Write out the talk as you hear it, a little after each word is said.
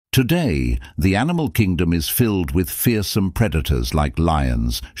Today, the animal kingdom is filled with fearsome predators like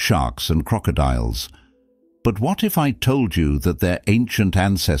lions, sharks, and crocodiles. But what if I told you that their ancient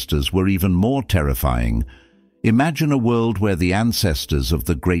ancestors were even more terrifying? Imagine a world where the ancestors of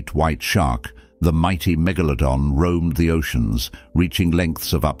the great white shark, the mighty Megalodon, roamed the oceans, reaching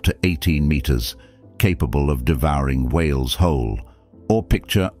lengths of up to 18 meters, capable of devouring whales whole. Or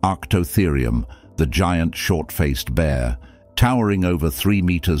picture Arctotherium, the giant short-faced bear, towering over 3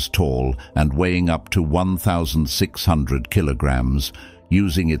 meters tall and weighing up to 1,600 kilograms,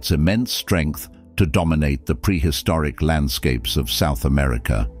 using its immense strength to dominate the prehistoric landscapes of South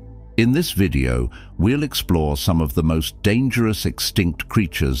America. In this video, we'll explore some of the most dangerous extinct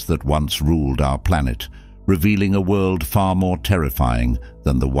creatures that once ruled our planet, revealing a world far more terrifying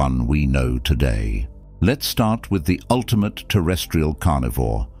than the one we know today. Let's start with the ultimate terrestrial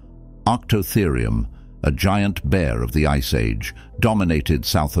carnivore. Arctotherium, a giant bear of the Ice Age, dominated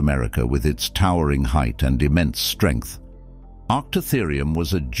South America with its towering height and immense strength. Arctotherium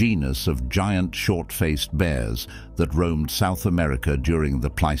was a genus of giant short-faced bears that roamed South America during the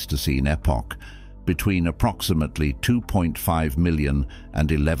Pleistocene epoch, between approximately 2.5 million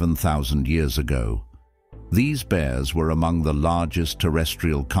and 11,000 years ago. These bears were among the largest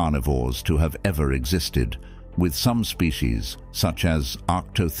terrestrial carnivores to have ever existed, with some species, such as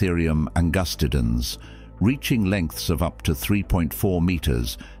Arctotherium angustidens, reaching lengths of up to 3.4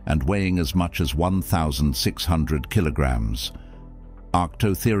 meters and weighing as much as 1,600 kilograms.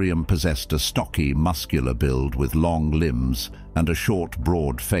 Arctotherium possessed a stocky, muscular build with long limbs and a short,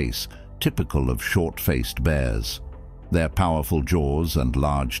 broad face, typical of short-faced bears. Their powerful jaws and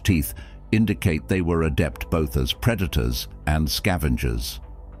large teeth indicate they were adept both as predators and scavengers.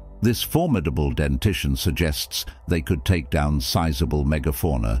 This formidable dentition suggests they could take down sizable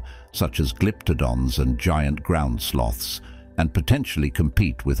megafauna, such as glyptodons and giant ground sloths, and potentially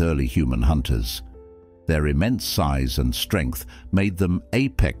compete with early human hunters. Their immense size and strength made them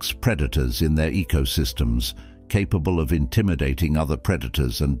apex predators in their ecosystems, capable of intimidating other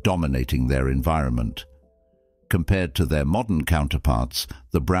predators and dominating their environment. Compared to their modern counterparts,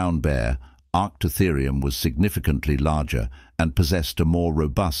 the brown bear, Arctotherium was significantly larger and possessed a more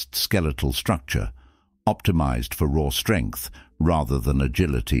robust skeletal structure, optimized for raw strength rather than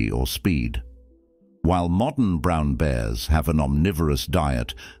agility or speed. While modern brown bears have an omnivorous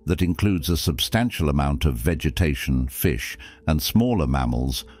diet that includes a substantial amount of vegetation, fish, and smaller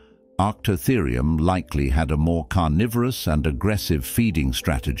mammals, Arctotherium likely had a more carnivorous and aggressive feeding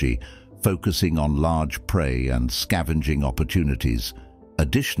strategy, focusing on large prey and scavenging opportunities.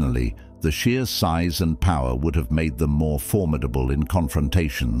 Additionally, the sheer size and power would have made them more formidable in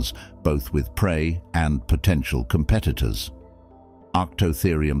confrontations, both with prey and potential competitors.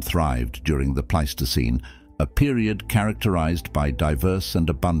 Arctotherium thrived during the Pleistocene, a period characterized by diverse and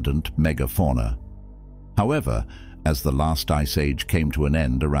abundant megafauna. However, as the last ice age came to an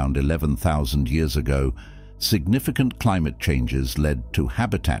end around 11,000 years ago, significant climate changes led to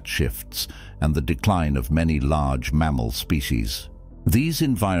habitat shifts and the decline of many large mammal species. These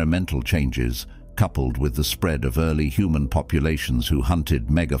environmental changes, coupled with the spread of early human populations who hunted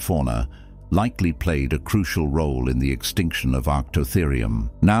megafauna, likely played a crucial role in the extinction of Arctotherium.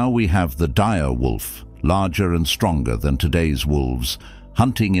 Now we have the dire wolf, larger and stronger than today's wolves,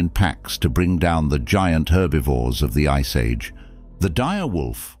 hunting in packs to bring down the giant herbivores of the Ice Age. The dire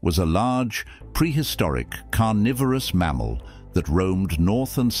wolf was a large, prehistoric, carnivorous mammal that roamed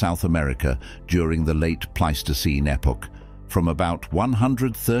North and South America during the late Pleistocene epoch, from about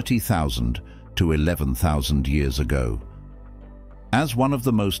 130,000 to 11,000 years ago. As one of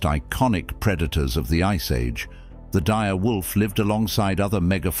the most iconic predators of the Ice Age, the dire wolf lived alongside other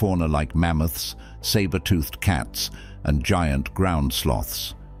megafauna like mammoths, saber-toothed cats, and giant ground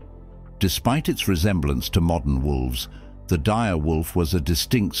sloths. Despite its resemblance to modern wolves, the dire wolf was a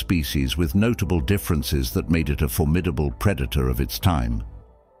distinct species with notable differences that made it a formidable predator of its time.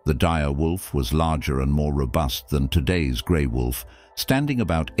 The dire wolf was larger and more robust than today's grey wolf, standing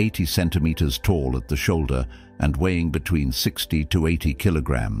about 80 centimeters tall at the shoulder and weighing between 60 to 80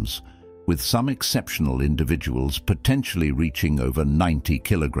 kilograms, with some exceptional individuals potentially reaching over 90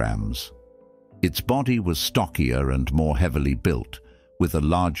 kilograms. Its body was stockier and more heavily built, with a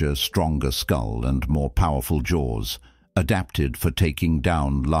larger, stronger skull and more powerful jaws, adapted for taking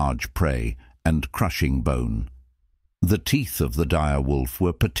down large prey and crushing bone. The teeth of the dire wolf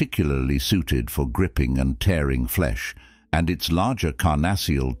were particularly suited for gripping and tearing flesh, and its larger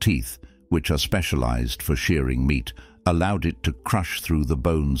carnassial teeth, which are specialized for shearing meat, allowed it to crush through the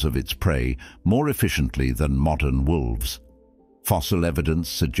bones of its prey more efficiently than modern wolves. Fossil evidence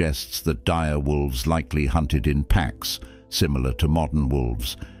suggests that dire wolves likely hunted in packs, similar to modern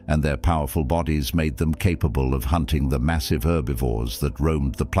wolves, and their powerful bodies made them capable of hunting the massive herbivores that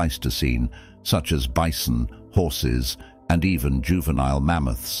roamed the Pleistocene, such as bison, horses, and even juvenile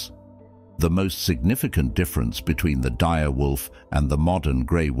mammoths. The most significant difference between the dire wolf and the modern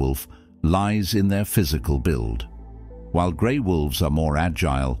grey wolf lies in their physical build. While grey wolves are more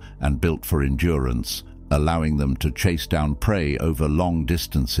agile and built for endurance, allowing them to chase down prey over long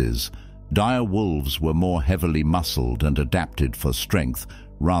distances, dire wolves were more heavily muscled and adapted for strength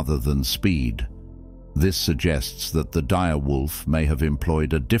rather than speed. This suggests that the dire wolf may have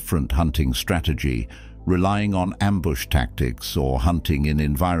employed a different hunting strategy, relying on ambush tactics or hunting in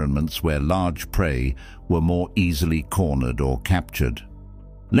environments where large prey were more easily cornered or captured.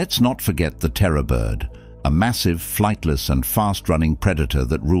 Let's not forget the terror bird, a massive, flightless and fast-running predator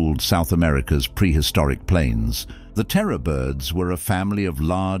that ruled South America's prehistoric plains. The terror birds were a family of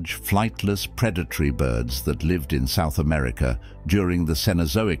large, flightless predatory birds that lived in South America during the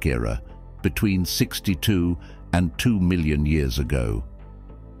Cenozoic era, between 62 and 2 million years ago.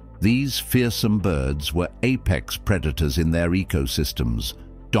 These fearsome birds were apex predators in their ecosystems,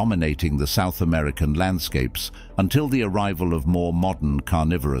 dominating the South American landscapes until the arrival of more modern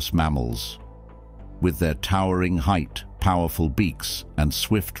carnivorous mammals. With their towering height, powerful beaks, and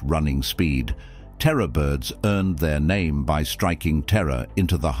swift running speed, terror birds earned their name by striking terror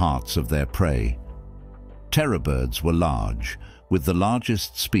into the hearts of their prey. Terror birds were large, with the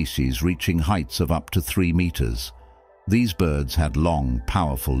largest species reaching heights of up to 3 meters. These birds had long,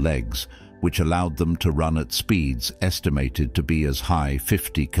 powerful legs, which allowed them to run at speeds estimated to be as high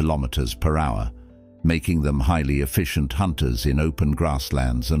 50 kilometers per hour, making them highly efficient hunters in open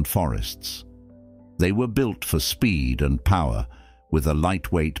grasslands and forests. They were built for speed and power, with a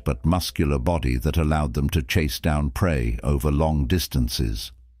lightweight but muscular body that allowed them to chase down prey over long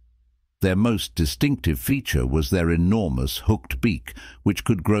distances. Their most distinctive feature was their enormous hooked beak, which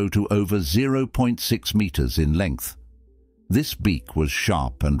could grow to over 0.6 meters in length. This beak was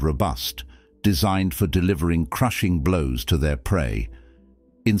sharp and robust, designed for delivering crushing blows to their prey.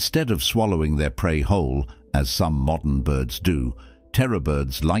 Instead of swallowing their prey whole, as some modern birds do, terror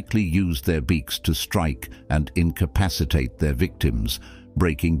birds likely used their beaks to strike and incapacitate their victims,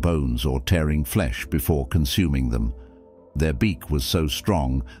 breaking bones or tearing flesh before consuming them. Their beak was so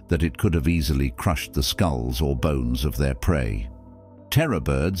strong that it could have easily crushed the skulls or bones of their prey. Terror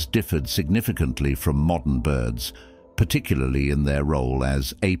birds differed significantly from modern birds, particularly in their role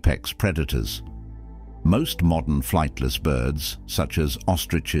as apex predators. Most modern flightless birds, such as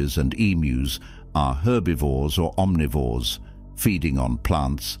ostriches and emus, are herbivores or omnivores, feeding on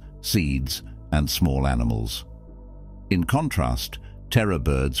plants, seeds, and small animals. In contrast, terror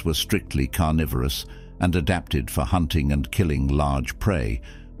birds were strictly carnivorous and adapted for hunting and killing large prey,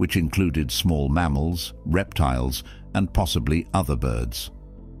 which included small mammals, reptiles, and possibly other birds.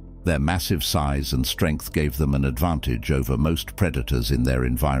 Their massive size and strength gave them an advantage over most predators in their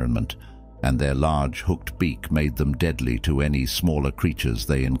environment, and their large hooked beak made them deadly to any smaller creatures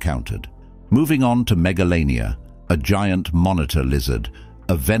they encountered. Moving on to Megalania, a giant monitor lizard,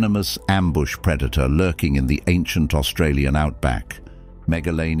 a venomous ambush predator lurking in the ancient Australian outback.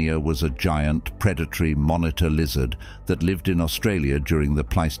 Megalania was a giant predatory monitor lizard that lived in Australia during the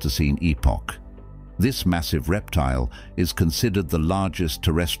Pleistocene epoch. This massive reptile is considered the largest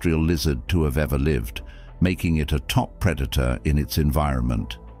terrestrial lizard to have ever lived, making it a top predator in its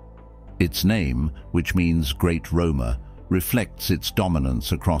environment. Its name, which means great roamer, reflects its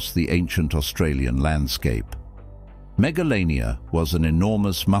dominance across the ancient Australian landscape. Megalania was an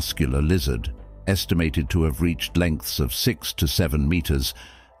enormous muscular lizard, estimated to have reached lengths of 6 to 7 meters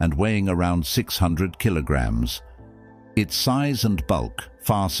and weighing around 600 kilograms. Its size and bulk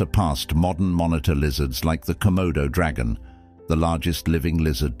far surpassed modern monitor lizards like the Komodo dragon, the largest living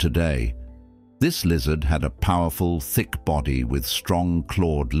lizard today. This lizard had a powerful, thick body with strong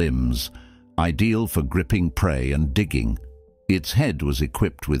clawed limbs, ideal for gripping prey and digging. Its head was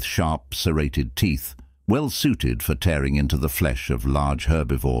equipped with sharp, serrated teeth, well suited for tearing into the flesh of large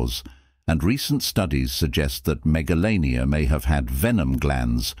herbivores, and recent studies suggest that Megalania may have had venom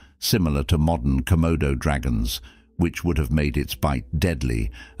glands similar to modern Komodo dragons, which would have made its bite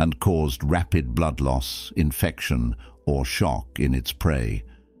deadly and caused rapid blood loss, infection, or shock in its prey.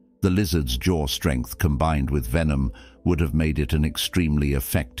 The lizard's jaw strength combined with venom would have made it an extremely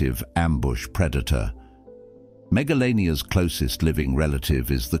effective ambush predator. Megalania's closest living relative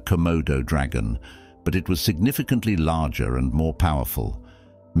is the Komodo dragon, but it was significantly larger and more powerful.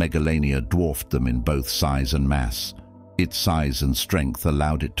 Megalania dwarfed them in both size and mass. Its size and strength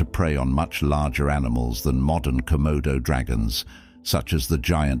allowed it to prey on much larger animals than modern Komodo dragons, such as the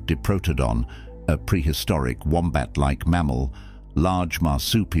giant Diprotodon, a prehistoric wombat-like mammal, large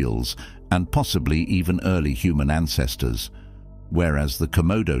marsupials, and possibly even early human ancestors, whereas the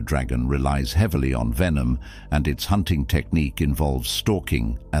Komodo dragon relies heavily on venom and its hunting technique involves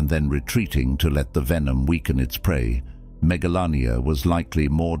stalking and then retreating to let the venom weaken its prey. Megalania was likely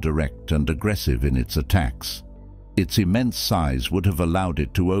more direct and aggressive in its attacks. Its immense size would have allowed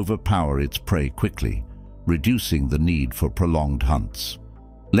it to overpower its prey quickly, reducing the need for prolonged hunts.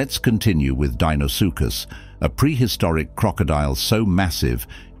 Let's continue with Deinosuchus, a prehistoric crocodile so massive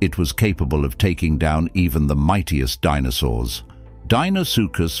it was capable of taking down even the mightiest dinosaurs.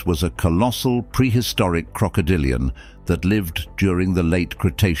 Deinosuchus was a colossal prehistoric crocodilian that lived during the late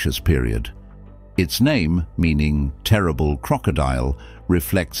Cretaceous period. Its name, meaning terrible crocodile,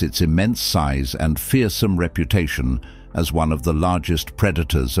 reflects its immense size and fearsome reputation as one of the largest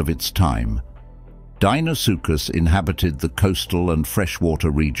predators of its time. Deinosuchus inhabited the coastal and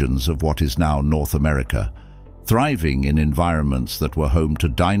freshwater regions of what is now North America, thriving in environments that were home to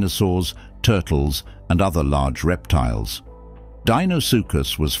dinosaurs, turtles, and other large reptiles.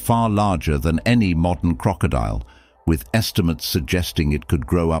 Deinosuchus was far larger than any modern crocodile, with estimates suggesting it could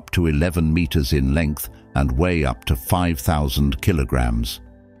grow up to 11 meters in length and weigh up to 5,000 kilograms.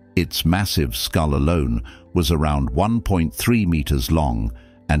 Its massive skull alone was around 1.3 meters long,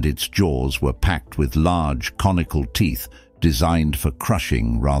 and its jaws were packed with large conical teeth designed for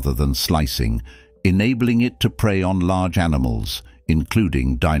crushing rather than slicing, enabling it to prey on large animals,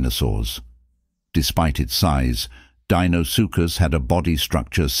 including dinosaurs. Despite its size, Deinosuchus had a body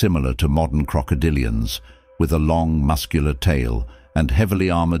structure similar to modern crocodilians, with a long muscular tail and heavily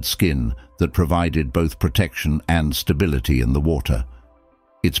armored skin that provided both protection and stability in the water.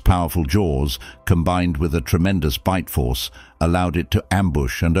 Its powerful jaws, combined with a tremendous bite force, allowed it to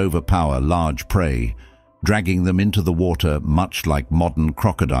ambush and overpower large prey, dragging them into the water much like modern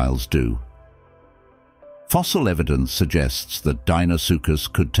crocodiles do. Fossil evidence suggests that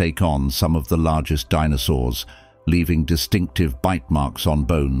Deinosuchus could take on some of the largest dinosaurs, leaving distinctive bite marks on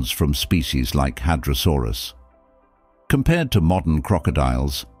bones from species like Hadrosaurus. Compared to modern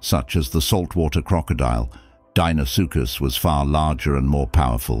crocodiles, such as the saltwater crocodile, Deinosuchus was far larger and more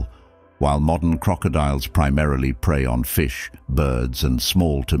powerful. While modern crocodiles primarily prey on fish, birds, and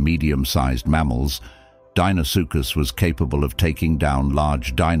small to medium-sized mammals, Deinosuchus was capable of taking down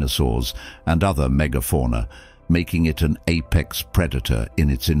large dinosaurs and other megafauna, making it an apex predator in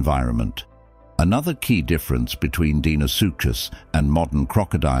its environment. Another key difference between Deinosuchus and modern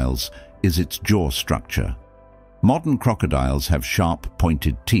crocodiles is its jaw structure. Modern crocodiles have sharp,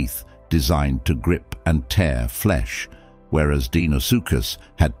 pointed teeth designed to grip and tear flesh, whereas Deinosuchus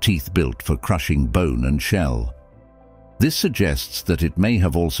had teeth built for crushing bone and shell. This suggests that it may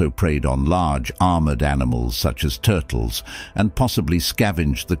have also preyed on large, armored animals such as turtles and possibly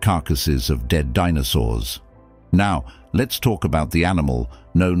scavenged the carcasses of dead dinosaurs. Now, let's talk about the animal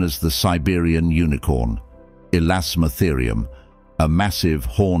known as the Siberian unicorn, Elasmotherium, a massive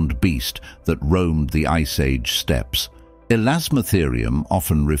horned beast that roamed the Ice Age steppes. Elasmotherium,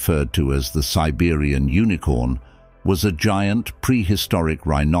 often referred to as the Siberian unicorn, was a giant prehistoric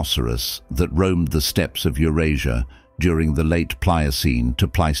rhinoceros that roamed the steppes of Eurasia during the late Pliocene to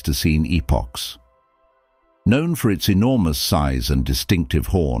Pleistocene epochs. Known for its enormous size and distinctive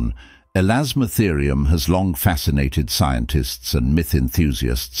horn, Elasmotherium has long fascinated scientists and myth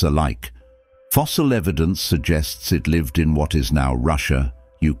enthusiasts alike. Fossil evidence suggests it lived in what is now Russia,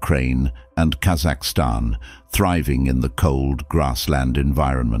 Ukraine, and Kazakhstan, thriving in the cold, grassland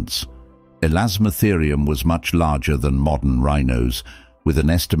environments. Elasmotherium was much larger than modern rhinos, with an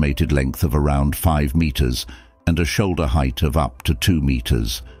estimated length of around 5 meters and a shoulder height of up to 2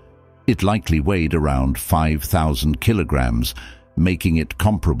 meters. It likely weighed around 5,000 kilograms, making it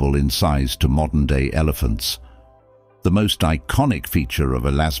comparable in size to modern-day elephants. The most iconic feature of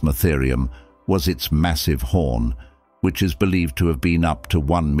Elasmotherium was its massive horn, which is believed to have been up to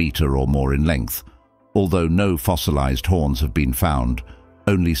 1 meter or more in length. Although no fossilized horns have been found,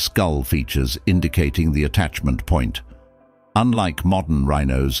 only skull features indicating the attachment point. Unlike modern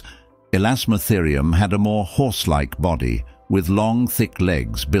rhinos, Elasmotherium had a more horse-like body, with long, thick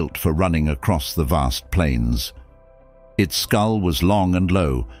legs built for running across the vast plains. Its skull was long and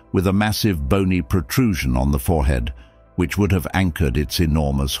low, with a massive bony protrusion on the forehead, which would have anchored its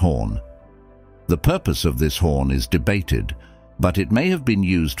enormous horn. The purpose of this horn is debated, but it may have been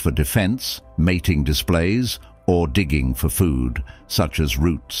used for defense, mating displays, or digging for food, such as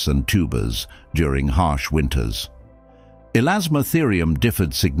roots and tubers, during harsh winters. Elasmotherium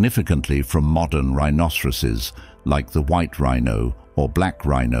differed significantly from modern rhinoceroses, like the white rhino or black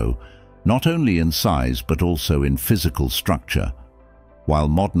rhino, not only in size but also in physical structure. While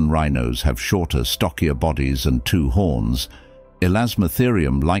modern rhinos have shorter, stockier bodies and two horns,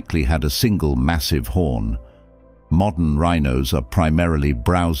 Elasmotherium likely had a single massive horn. Modern rhinos are primarily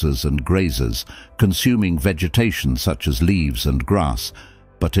browsers and grazers, consuming vegetation such as leaves and grass,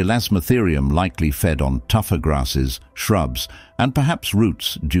 but Elasmotherium likely fed on tougher grasses, shrubs, and perhaps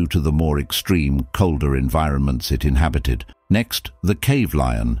roots due to the more extreme, colder environments it inhabited. Next, the cave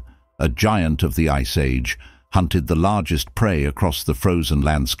lion, a giant of the Ice Age, hunted the largest prey across the frozen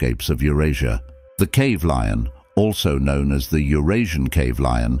landscapes of Eurasia. The cave lion, also known as the Eurasian cave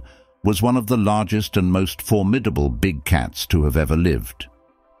lion, was one of the largest and most formidable big cats to have ever lived.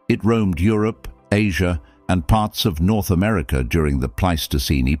 It roamed Europe, Asia, and parts of North America during the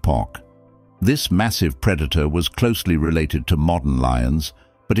Pleistocene epoch. This massive predator was closely related to modern lions,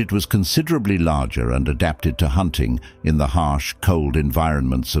 but it was considerably larger and adapted to hunting in the harsh, cold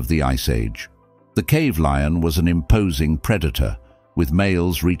environments of the Ice Age. The cave lion was an imposing predator, with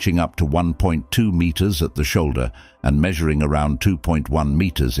males reaching up to 1.2 meters at the shoulder and measuring around 2.1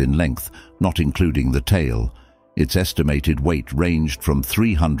 meters in length, not including the tail. Its estimated weight ranged from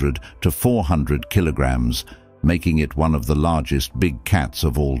 300 to 400 kilograms, making it one of the largest big cats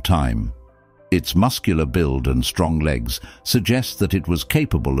of all time. Its muscular build and strong legs suggest that it was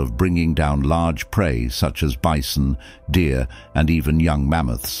capable of bringing down large prey such as bison, deer, and even young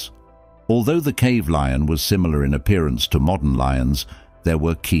mammoths. Although the cave lion was similar in appearance to modern lions, there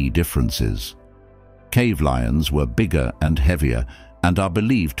were key differences. Cave lions were bigger and heavier and are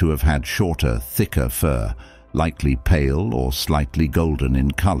believed to have had shorter, thicker fur, likely pale or slightly golden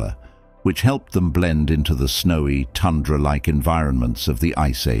in color, which helped them blend into the snowy, tundra-like environments of the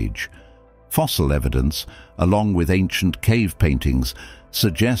Ice Age. Fossil evidence, along with ancient cave paintings,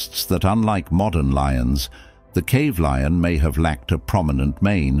 suggests that unlike modern lions, the cave lion may have lacked a prominent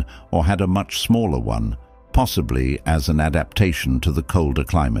mane or had a much smaller one, possibly as an adaptation to the colder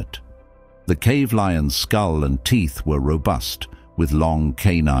climate. The cave lion's skull and teeth were robust, with long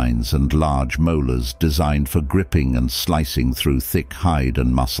canines and large molars designed for gripping and slicing through thick hide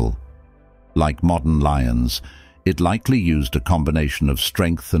and muscle. Like modern lions, it likely used a combination of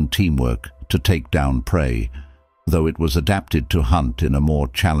strength and teamwork to take down prey, though it was adapted to hunt in a more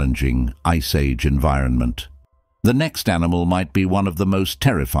challenging Ice Age environment. The next animal might be one of the most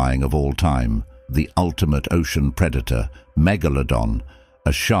terrifying of all time, the ultimate ocean predator, Megalodon,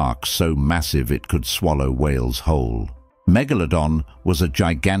 a shark so massive it could swallow whales whole. Megalodon was a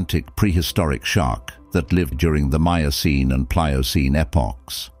gigantic prehistoric shark that lived during the Miocene and Pliocene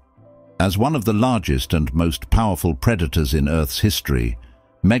epochs. As one of the largest and most powerful predators in Earth's history,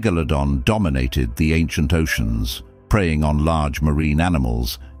 Megalodon dominated the ancient oceans, preying on large marine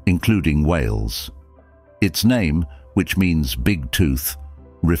animals, including whales. Its name, which means big tooth,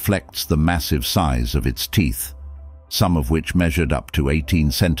 reflects the massive size of its teeth, some of which measured up to 18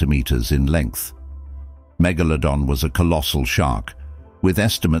 centimeters in length. Megalodon was a colossal shark, with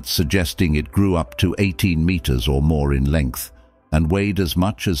estimates suggesting it grew up to 18 meters or more in length and weighed as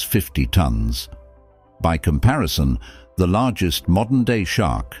much as 50 tons. By comparison, the largest modern-day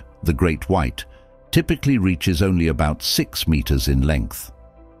shark, the great white, typically reaches only about 6 meters in length.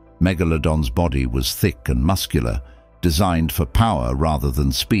 Megalodon's body was thick and muscular, designed for power rather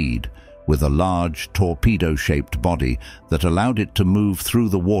than speed, with a large, torpedo-shaped body that allowed it to move through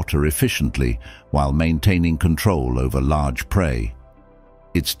the water efficiently while maintaining control over large prey.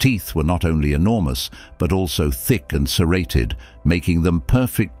 Its teeth were not only enormous, but also thick and serrated, making them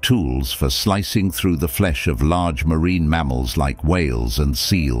perfect tools for slicing through the flesh of large marine mammals like whales and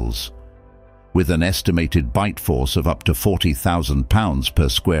seals. With an estimated bite force of up to 40,000 pounds per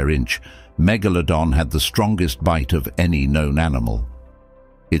square inch, Megalodon had the strongest bite of any known animal.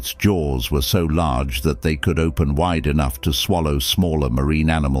 Its jaws were so large that they could open wide enough to swallow smaller marine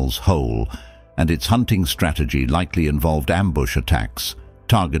animals whole, and its hunting strategy likely involved ambush attacks,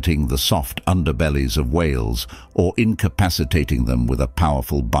 targeting the soft underbellies of whales or incapacitating them with a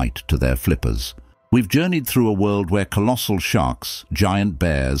powerful bite to their flippers. We've journeyed through a world where colossal sharks, giant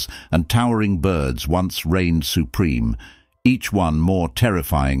bears, and towering birds once reigned supreme, each one more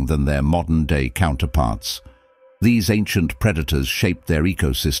terrifying than their modern-day counterparts. These ancient predators shaped their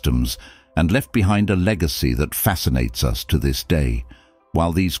ecosystems and left behind a legacy that fascinates us to this day.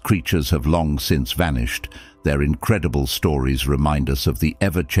 While these creatures have long since vanished, their incredible stories remind us of the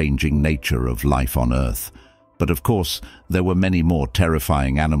ever-changing nature of life on Earth. But of course, there were many more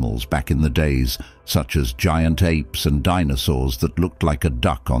terrifying animals back in the days, such as giant apes and dinosaurs that looked like a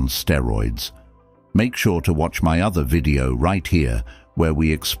duck on steroids. Make sure to watch my other video right here, where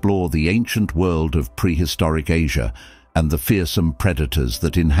we explore the ancient world of prehistoric Asia and the fearsome predators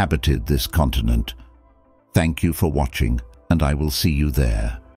that inhabited this continent. Thank you for watching, and I will see you there.